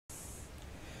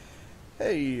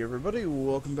Hey everybody,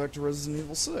 welcome back to Resident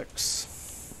Evil 6.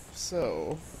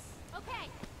 So, Okay.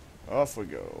 off we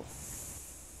go.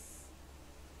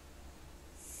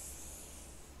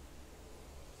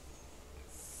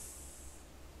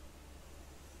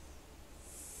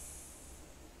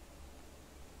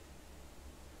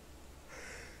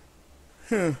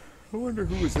 I wonder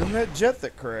who was in that jet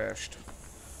that crashed.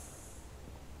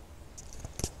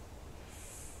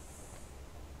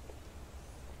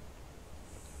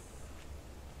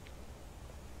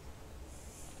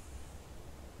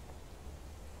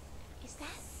 Is that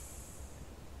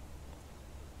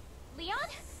Leon?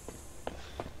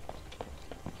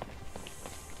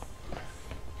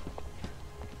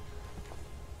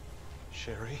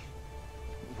 Sherry?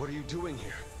 What are you doing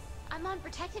here? I'm on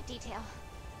protective detail.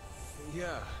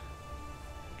 Yeah.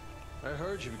 I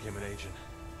heard you became an agent.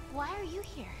 Why are you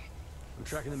here? I'm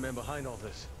tracking the man behind all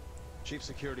this. Chief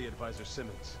Security Advisor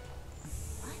Simmons.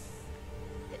 What?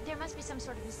 There must be some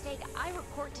sort of mistake. I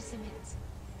report to Simmons.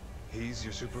 He's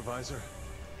your supervisor?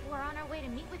 We're on our way to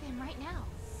meet with him right now.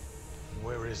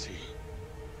 Where is he?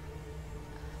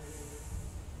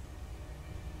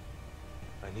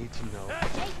 I need to know.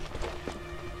 Jake!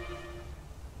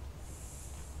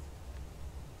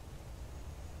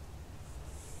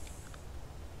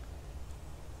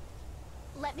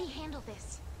 Let me handle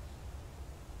this.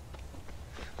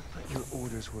 Your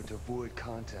orders were to avoid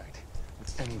contact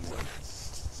with anyone.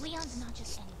 Leon's not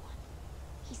just anyone.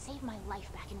 He saved my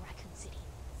life back in Raccoon City.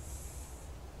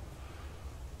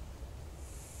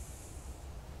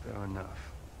 Fair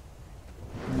enough.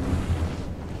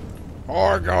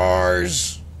 Hi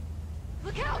guys!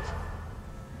 Look out!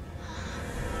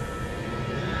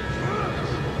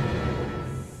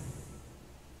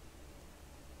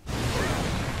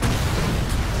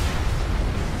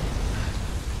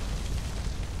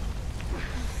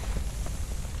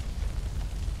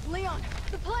 Leon,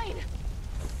 the plane!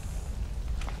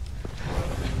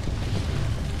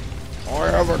 I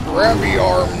have a grabby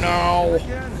arm now!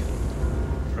 Again?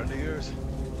 Friend of yours?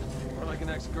 Or like an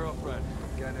ex-girlfriend?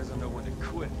 Guy doesn't know when to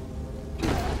quit.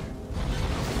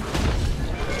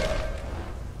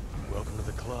 Welcome to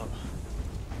the club.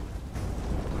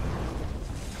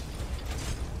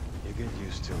 You get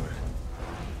used to it.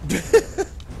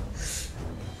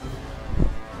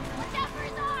 Watch out for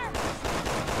his arm!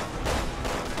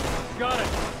 Got it!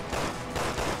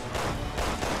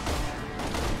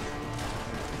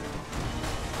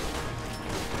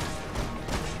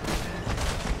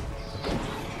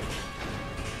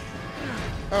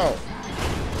 Oh.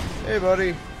 Hey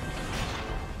buddy.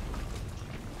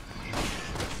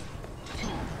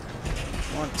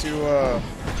 Want to,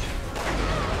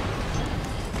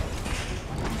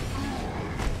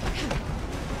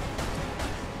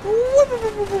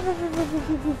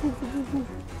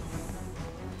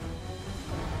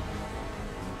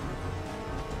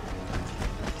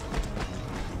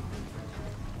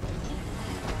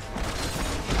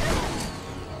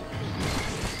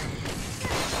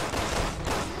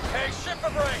 Hey, ship a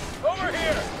break! Over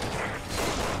here!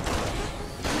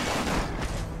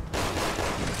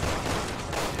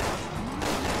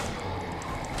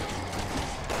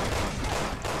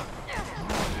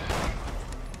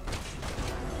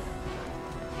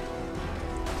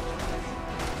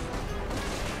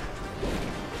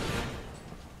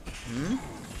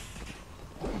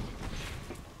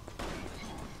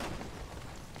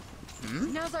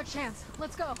 Now's our chance.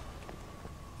 Let's go.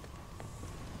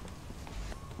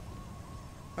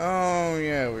 Oh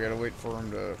yeah, we gotta wait for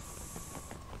him to...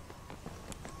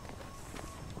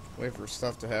 Wait for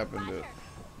stuff to happen to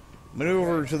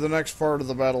maneuver to the next part of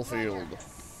the battlefield.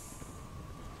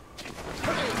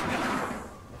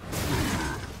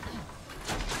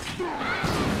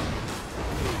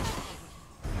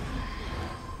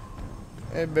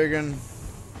 Hey, biggin.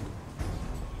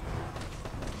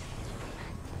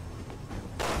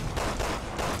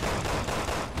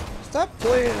 Stop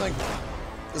playing like...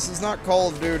 This is not Call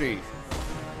of Duty.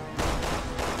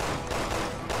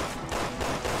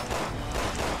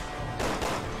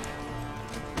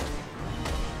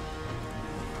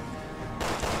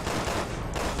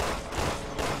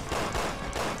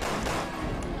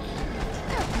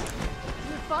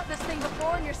 You fought this thing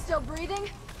before and you're still breathing?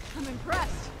 I'm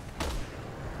impressed.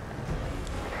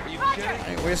 Are you Roger! kidding?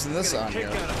 I ain't wasting this on Kick you.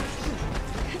 out of it.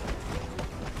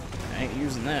 I ain't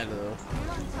using that though. You're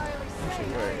not entirely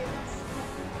sane, are Wait. you?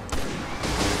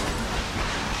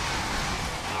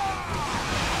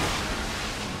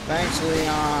 Thanks,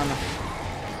 Leon.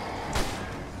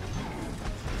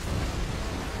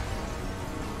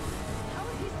 How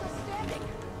is he still standing?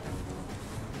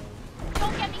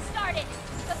 Don't get me started.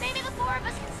 But maybe the four of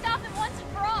us can stop him once and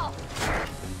for all.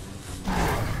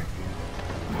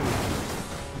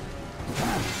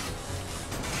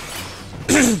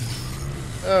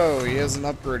 he has an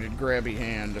upgraded grabby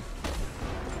hand.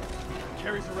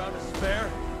 Carries around a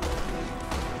spare.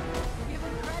 Give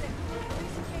him credit. At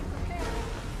least he came prepared.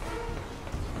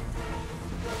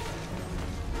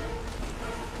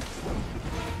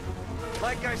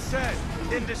 Like I said,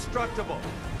 indestructible.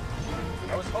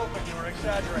 I was hoping you were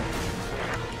exaggerating.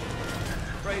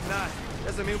 Afraid not.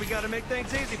 Doesn't mean we gotta make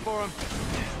things easy for him.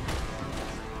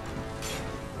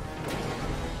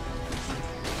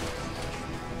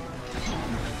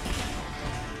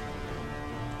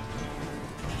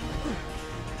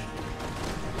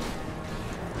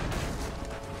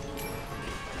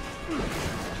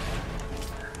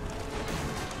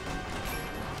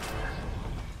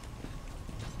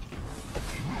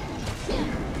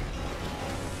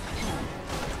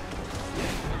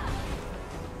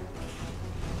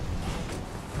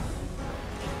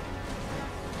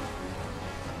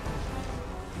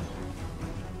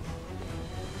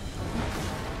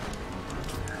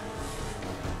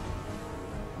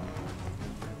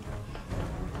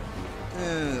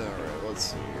 Alright, let's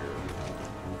see here.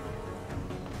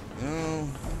 No.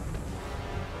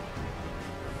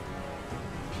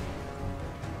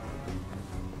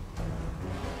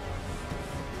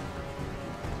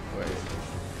 Wait.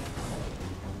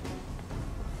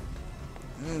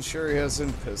 Sherry has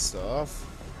him pissed off.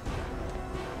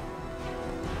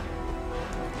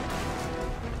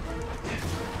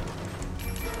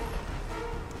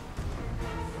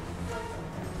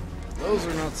 Those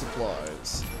are not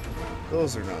supplies.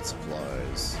 Those are not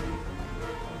supplies.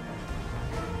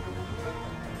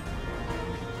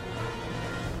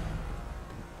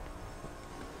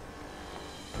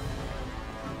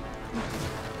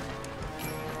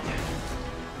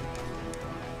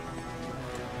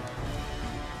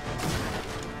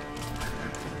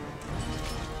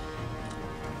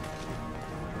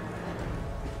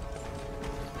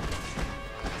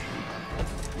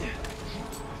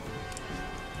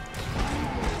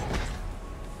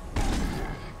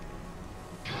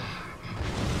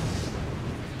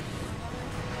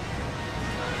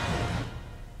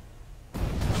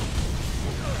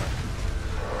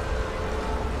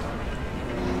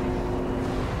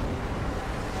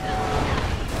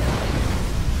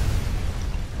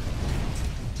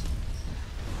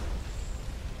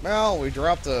 Well, we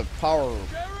dropped a power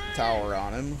tower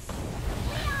on him.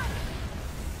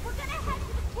 We're gonna head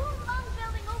to the Wulong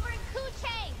building over in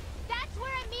Kuchang. That's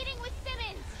where I'm meeting with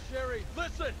Simmons. Sherry,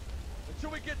 listen! Until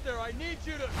we get there, I need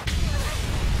you to...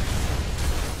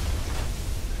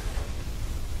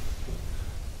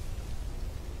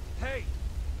 Hey!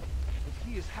 If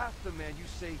he is half the man you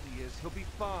say he is, he'll be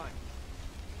fine.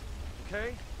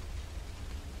 Okay?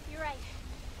 You're right.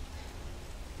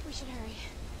 We should hurry.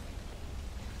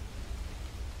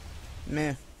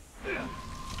 Meh.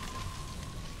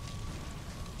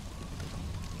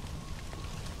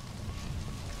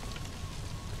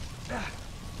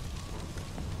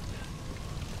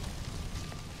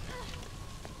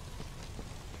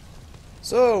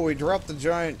 So, we dropped the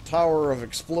giant tower of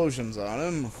explosions on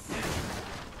him.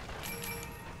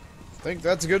 Think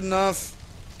that's good enough?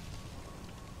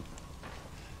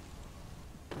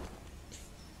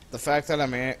 The fact that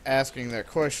I'm asking that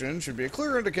question should be a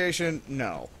clear indication,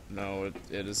 no. No,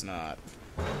 it is not.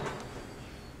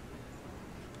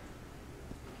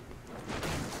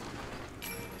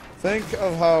 Think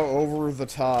of how over the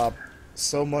top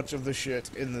so much of the shit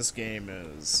in this game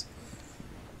is.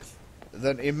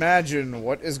 Then imagine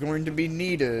what is going to be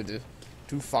needed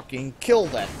to fucking kill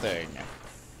that thing.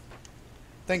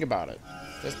 Think about it.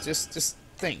 Just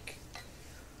think.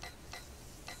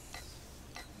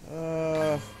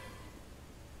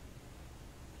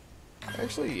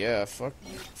 Actually, yeah, fuck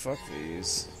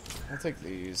these. I'll take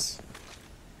these.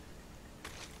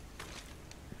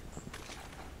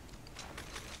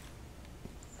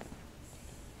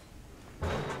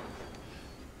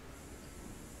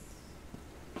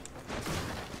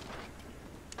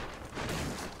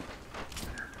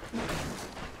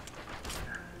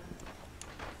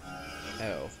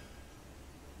 Oh.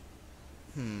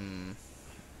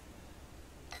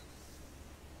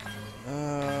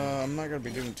 I'm not gonna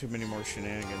be doing too many more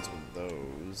shenanigans with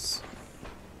those.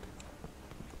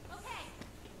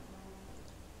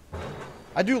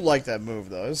 I do like that move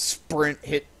though. His sprint,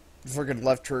 hit, freaking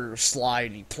left trigger, slide,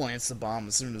 and he plants the bomb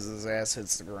as soon as his ass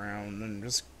hits the ground, and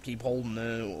just keep holding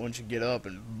it once you get up,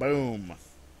 and boom,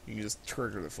 you can just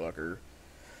trigger the fucker.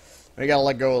 And you gotta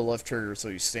let go of the left trigger so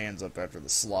he stands up after the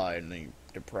slide, and then you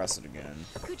depress it again.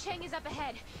 Kuchang is up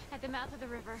ahead, at the mouth of the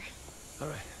river.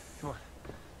 Alright, come on.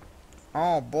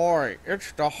 Oh boy,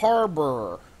 it's the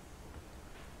harbor.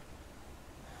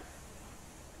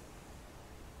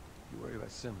 You worry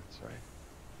about Simmons, right?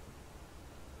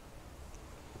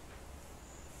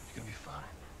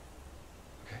 fine.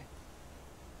 Okay?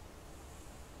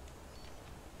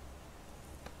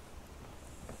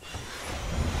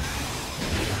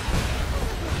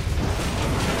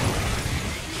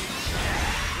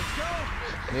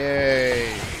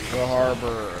 Yay, the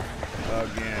harbor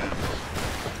again.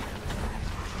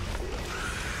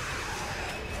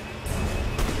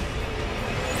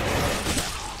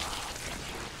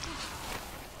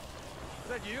 Is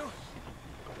that you?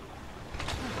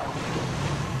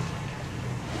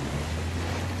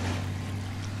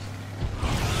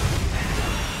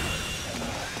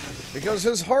 Because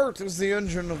his heart is the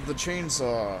engine of the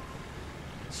chainsaw.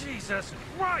 Jesus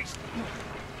Christ!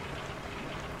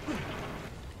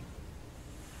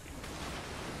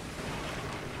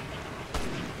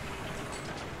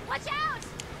 Watch out!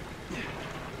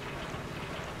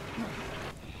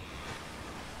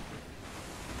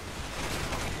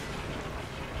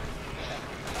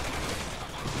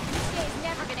 This day's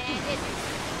never gonna end, is it?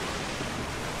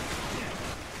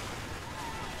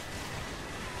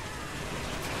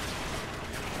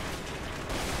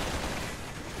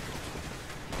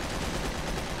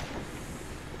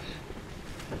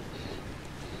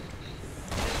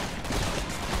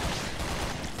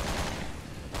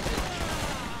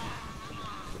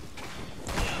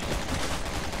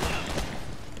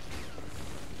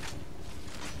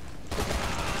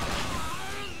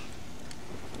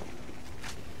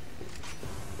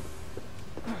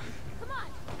 Come on!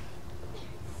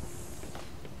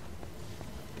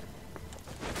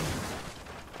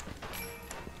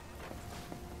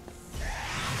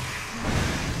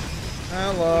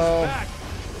 Hello. Back!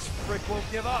 This prick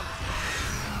won't give up.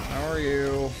 How are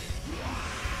you?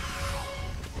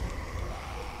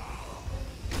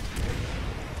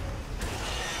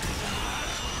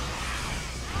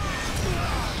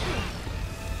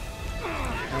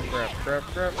 Oh, crap, crap,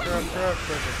 crap, crap, crap, crap,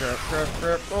 crap, crap,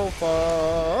 crap, oh, fuck.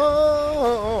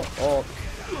 Oh.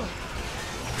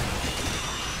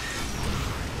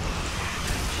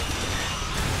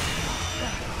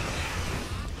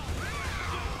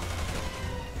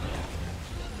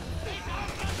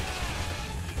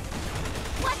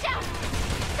 Watch out!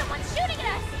 Someone's shooting at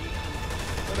us!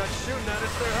 They're not shooting at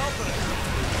us, they're helping us.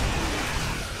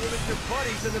 Even your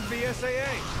buddies in the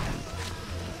BSAA.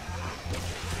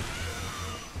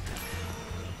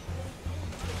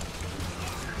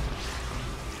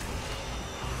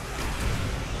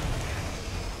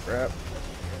 Crap.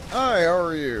 Hi, how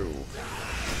are you?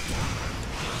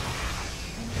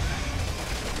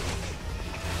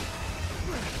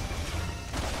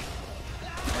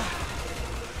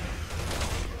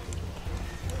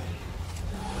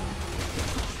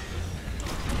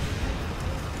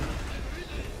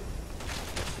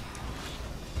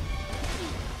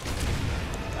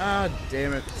 Ah,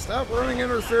 damn it. Stop running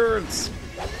interference.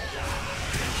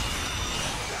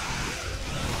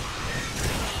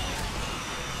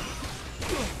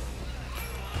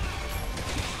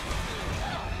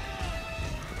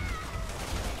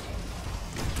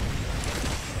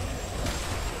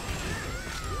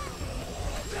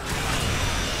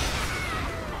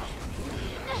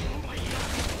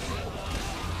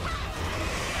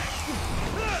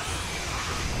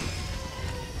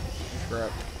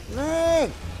 Crap.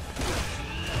 No!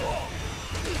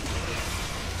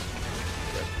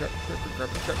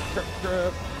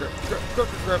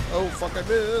 Crap. Oh, fuck, I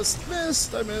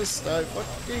missed. I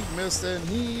fucking missed, and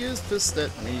he is pissed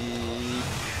at me.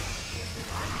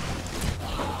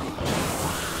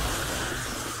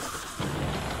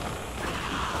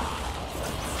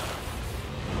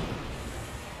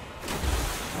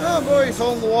 Oh boy, he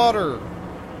fell in the water.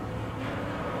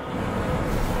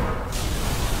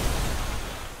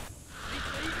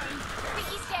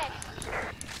 Ricky's dead.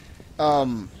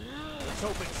 Let's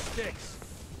hope it sticks.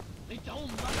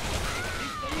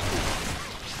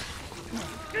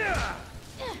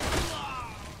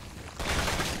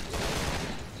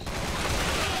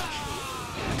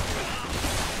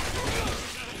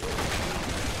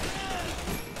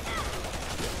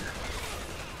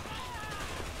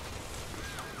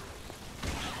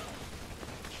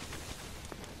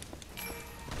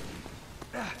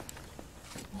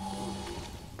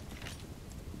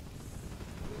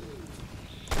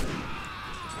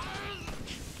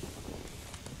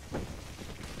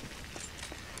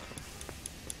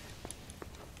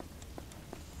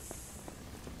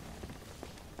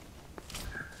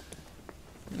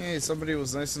 Hey, somebody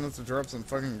was nice enough to drop some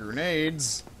fucking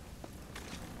grenades.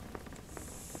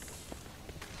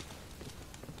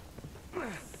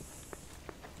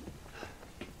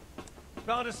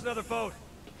 Found us another boat.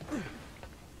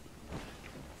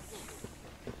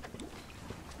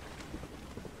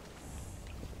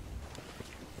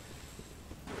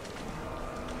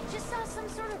 just saw some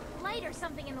sort of light or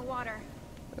something in the water.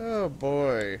 Oh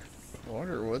boy. I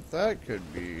wonder what that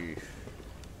could be.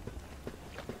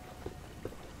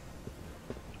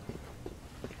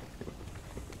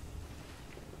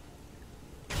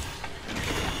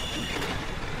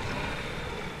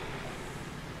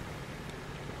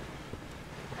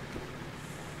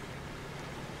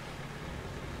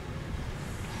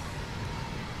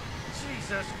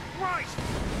 Jesus Christ!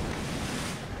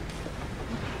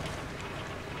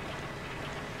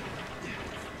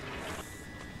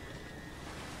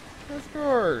 Of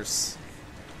course.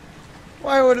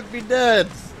 Why would it be dead?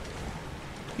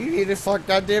 You need a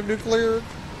goddamn nuclear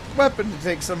weapon to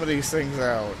take some of these things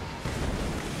out.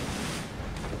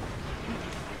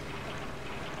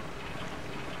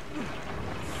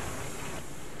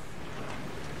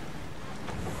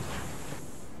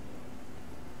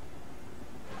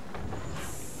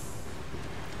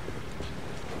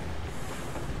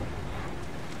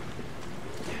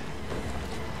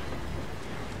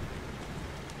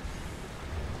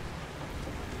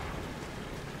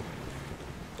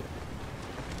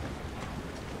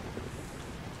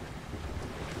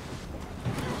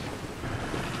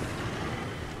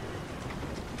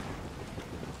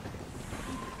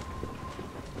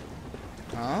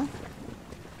 Huh?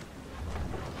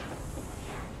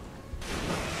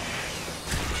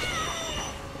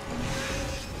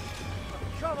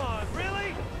 Come on,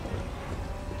 really?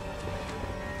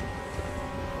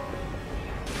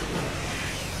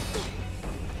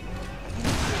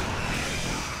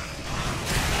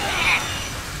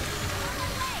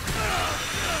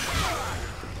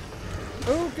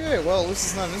 Okay, well,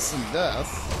 this is not instant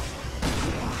death.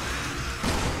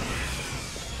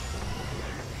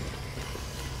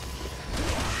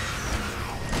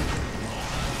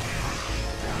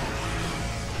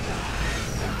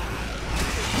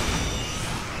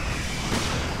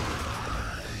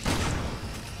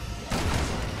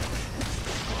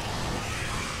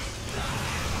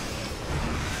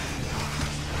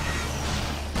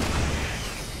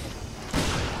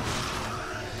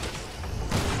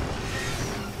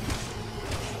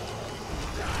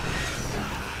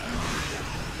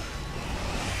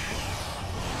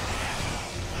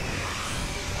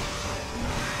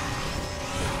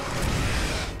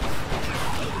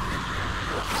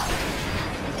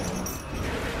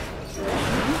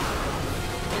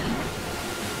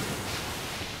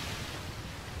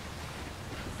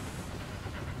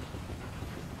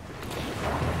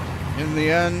 In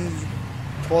the end,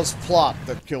 'twas plot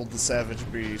that killed the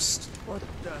savage beast. What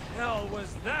the hell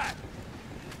was that?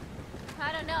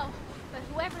 I don't know, but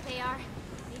whoever they are,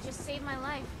 they just saved my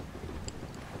life.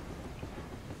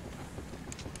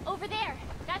 Over there!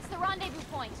 That's the rendezvous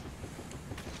point.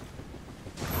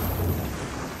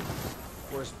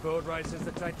 Worst boat ride since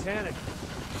the Titanic.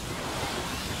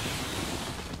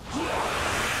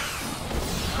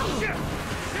 Shit!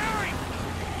 Jerry!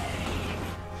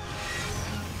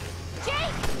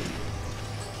 Jake!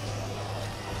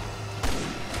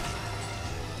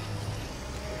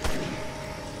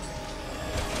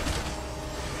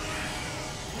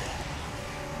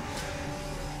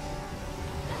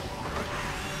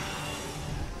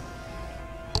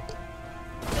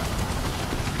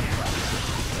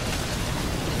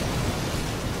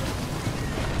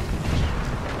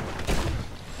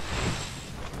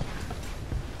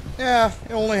 Yeah,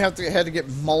 it only had to get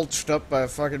mulched up by a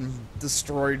fucking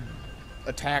destroyed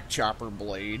attack chopper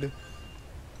blade.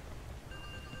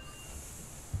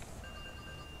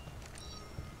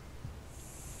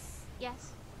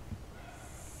 Yes.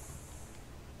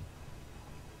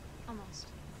 Almost.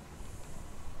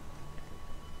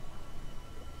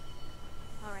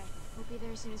 Alright, we'll be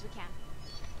there as soon as we can.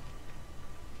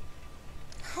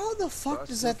 How the fuck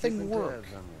does that thing work?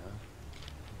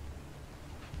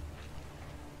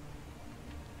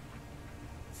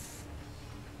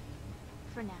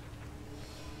 For now.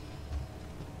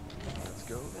 Let's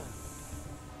go then.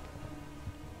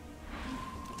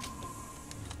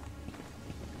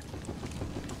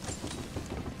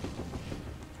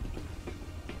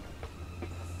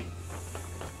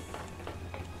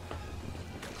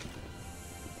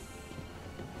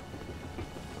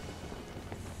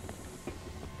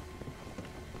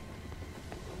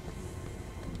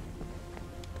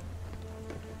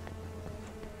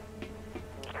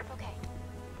 Okay.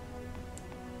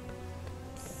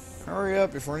 Hurry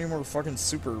up before any more fucking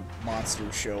super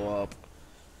monsters show up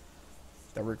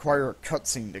that require a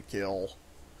cutscene to kill.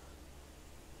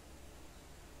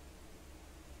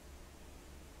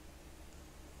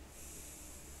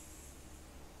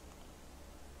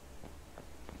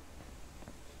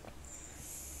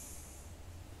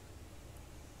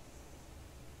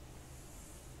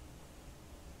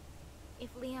 If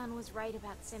Leon was right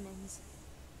about Simmons,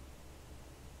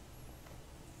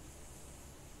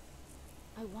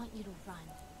 I want you to run.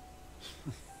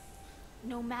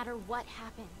 No matter what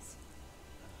happens.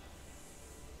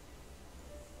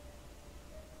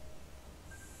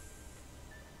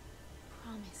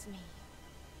 Promise me.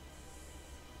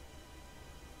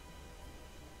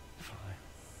 Fine.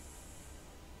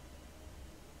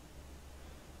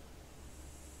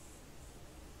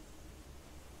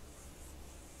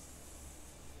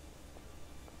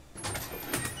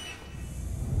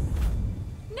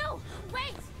 No! Wait!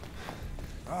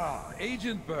 Ah,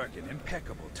 Agent Birkin,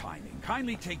 impeccable timing.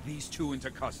 Kindly take these two into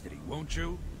custody, won't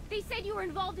you? They said you were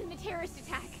involved in the terrorist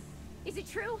attack. Is it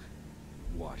true?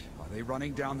 What? Are they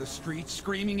running down the street,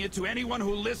 screaming it to anyone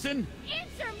who'll listen?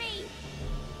 Answer me!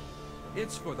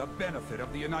 It's for the benefit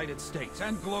of the United States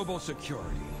and global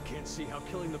security. Can't see how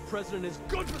killing the president is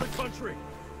good for the country!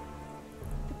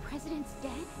 The president's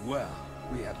dead? Well,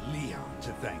 we have Leon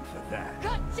to thank for that.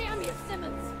 God damn you,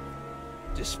 Simmons!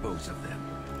 Dispose of them.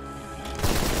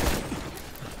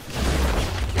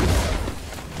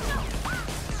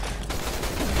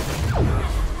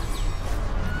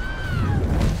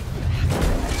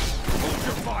 Hold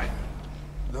your fire!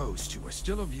 Those two are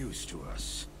still of use to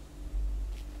us.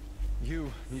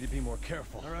 You need to be more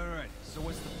careful. All right. So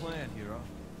what's the plan, hero?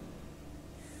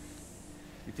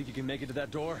 You think you can make it to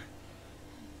that door?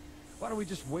 Why don't we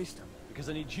just waste him? Because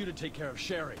I need you to take care of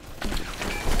Sherry.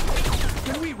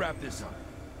 Can we wrap this up?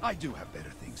 I do have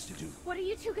better things to do. What are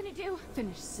you two gonna do?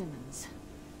 Finish Simmons.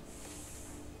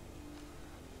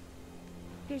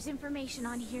 There's information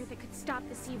on here that could stop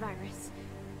the C-virus.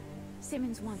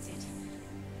 Simmons wants it.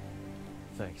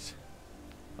 Thanks.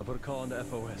 I'll put a call into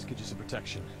FOS, get you some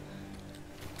protection.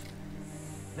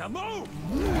 Now move!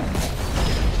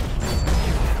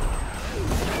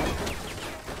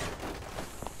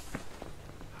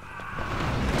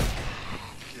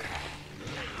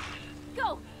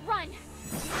 Go! Run!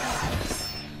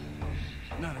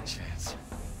 Not a chance.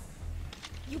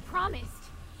 You promised.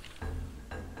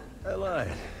 I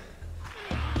lied.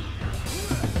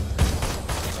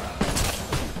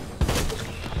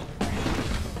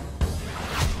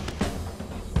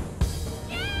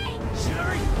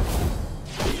 Sherry!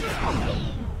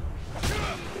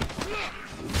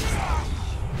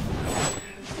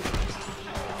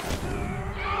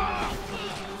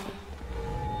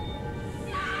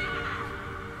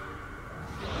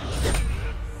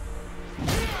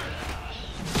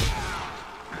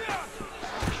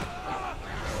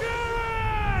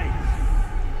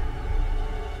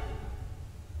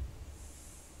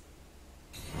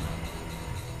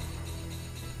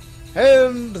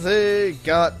 And they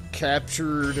got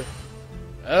captured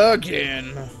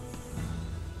again.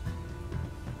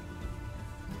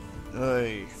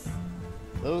 Hey,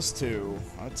 those two,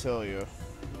 I tell you.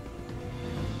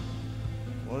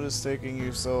 What is taking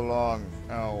you so long?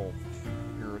 Oh,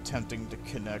 you're attempting to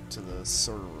connect to the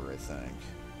server, I think.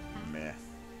 Meh.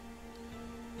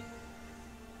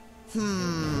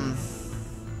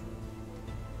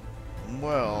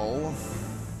 Well...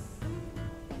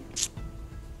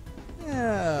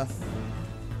 yeah,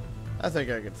 I think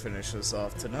I can finish this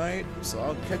off tonight, so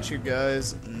I'll catch you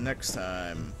guys next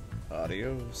time.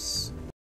 Adios.